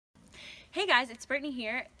Hey guys, it's Brittany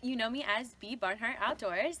here. You know me as B Barnhart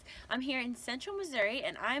Outdoors. I'm here in Central Missouri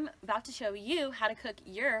and I'm about to show you how to cook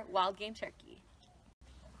your wild game turkey.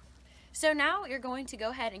 So now you're going to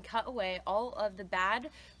go ahead and cut away all of the bad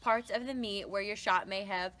parts of the meat where your shot may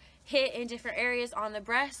have hit in different areas on the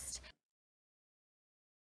breast.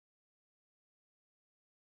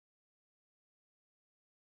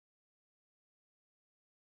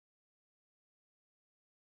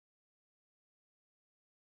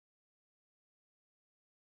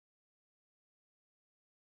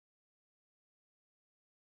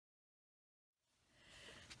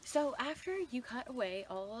 So after you cut away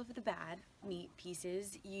all of the bad meat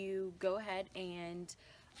pieces, you go ahead and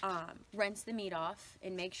rinse the meat off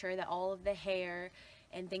and make sure that all of the hair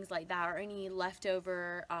and things like that or any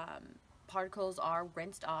leftover particles are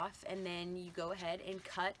rinsed off, and then you go ahead and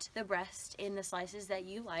cut the breast in the slices that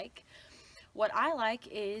you like. What I like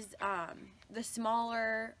is the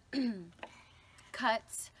smaller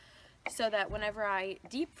cuts so that whenever I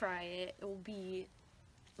deep fry it, it will be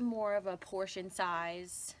more of a portion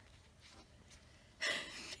size.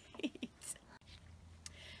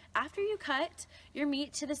 After you cut your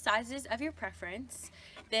meat to the sizes of your preference,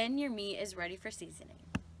 then your meat is ready for seasoning.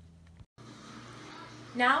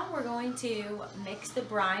 Now we're going to mix the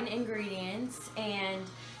brine ingredients, and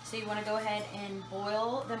so you want to go ahead and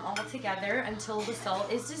boil them all together until the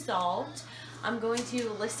salt is dissolved. I'm going to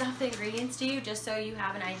list off the ingredients to you just so you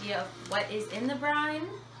have an idea of what is in the brine.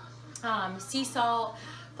 Sea salt,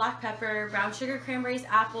 black pepper, brown sugar, cranberries,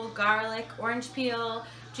 apple, garlic, orange peel,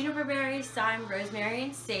 juniper berries, thyme, rosemary,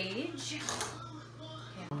 and sage.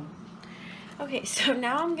 Okay, so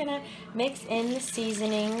now I'm gonna mix in the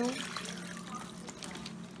seasoning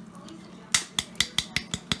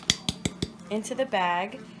into the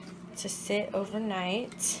bag to sit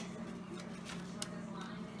overnight.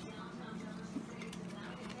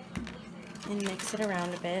 And mix it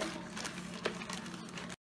around a bit.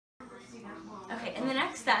 Okay, and the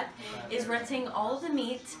next step is rinsing all of the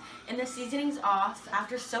meat and the seasonings off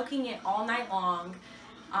after soaking it all night long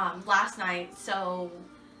last night. So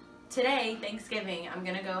today, Thanksgiving, I'm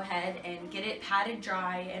going to go ahead and get it patted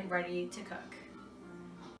dry and ready to cook.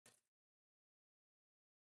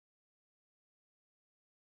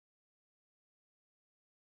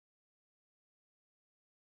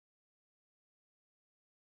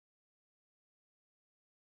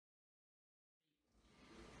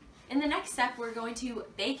 In the next step, we're going to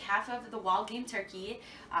bake half of the wild game turkey.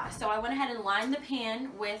 So I went ahead and lined the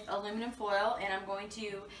pan with aluminum foil, and I'm going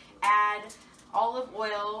to add olive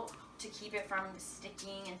oil to keep it from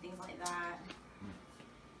sticking and things like that.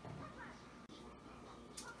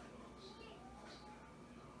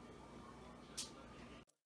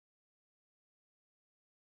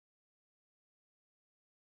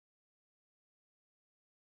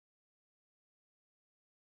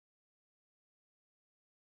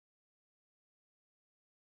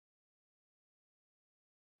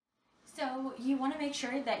 So you want to make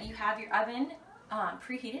sure that you have your oven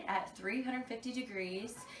preheated at 350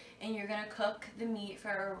 degrees, and you're going to cook the meat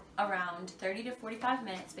for around 30 to 45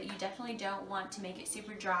 minutes, but you definitely don't want to make it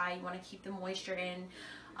super dry. You want to keep the moisture in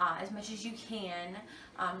as much as you can.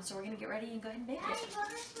 So we're going to get ready and go ahead and bake it.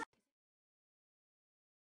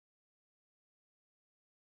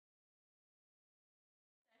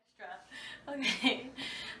 Okay,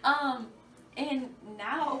 and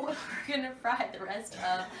now we're gonna fry the rest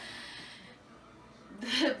of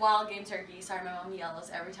the wild game turkey. Sorry, my mom yells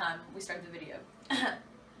every time we start the video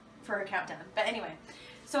for a countdown. But anyway,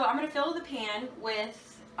 so I'm gonna fill the pan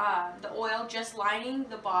with the oil, just lining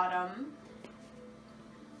the bottom,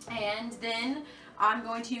 and then I'm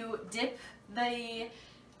going to dip the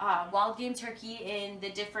wild game turkey in the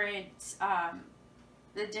different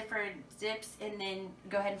dips, and then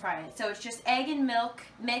go ahead and fry it. So it's just egg and milk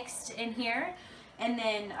mixed in here, and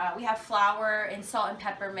then we have flour and salt and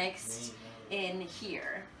pepper mixed in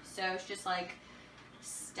here. So it's just like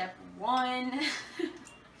step 1,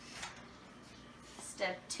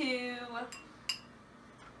 step 2,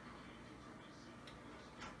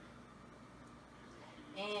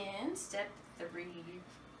 and step 3.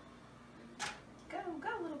 Go,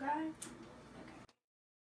 little guy.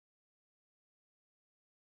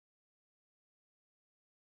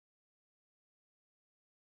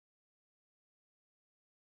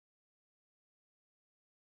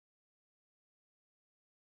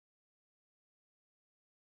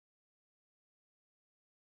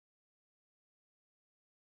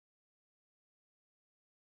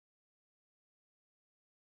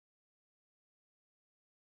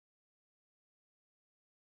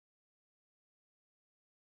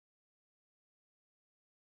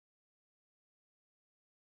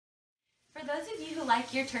 those of you who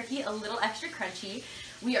like your turkey a little extra crunchy,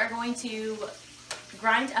 we are going to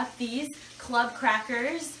grind up these club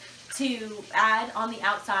crackers to add on the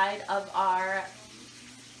outside of our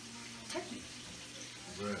turkey.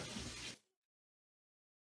 Bread.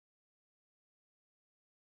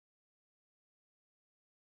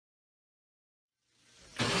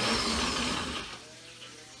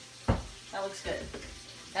 That looks good.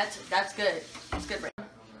 That's good. It's good, right?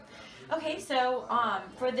 Okay, so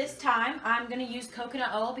for this time, I'm gonna use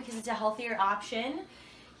coconut oil because it's a healthier option,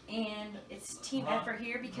 and it's team effort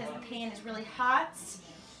here because the pan is really hot.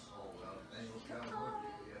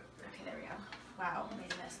 Okay, there we go. Wow,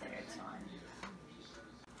 made a mess there. It's fine.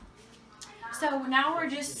 So now we're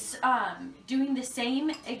just doing the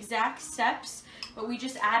same exact steps, but we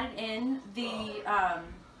just added in the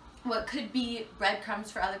what could be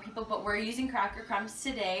breadcrumbs for other people, but we're using cracker crumbs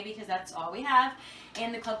today because that's all we have.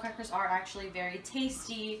 And the club crackers are actually very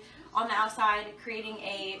tasty on the outside, creating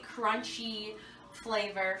a crunchy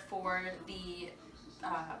flavor for the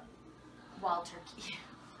wild turkey.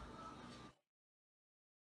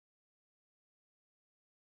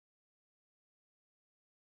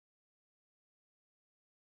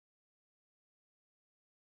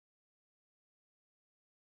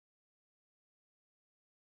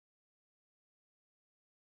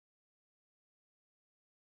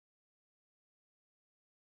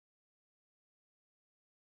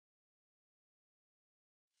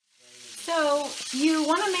 So you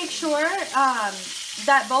want to make sure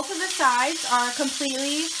that both of the sides are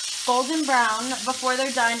completely golden brown before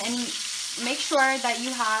they're done, and make sure that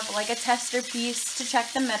you have like a tester piece to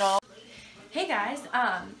check the middle. Hey guys,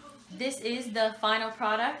 this is the final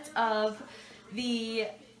product of the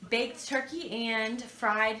baked turkey and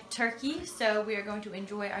fried turkey. So we are going to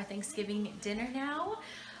enjoy our Thanksgiving dinner now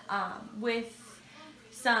with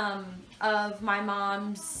some of my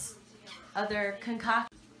mom's other concoctions.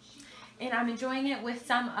 And I'm enjoying it with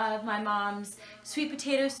some of my mom's sweet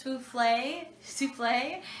potato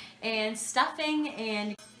souffle and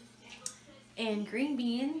stuffing and green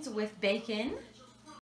beans with bacon.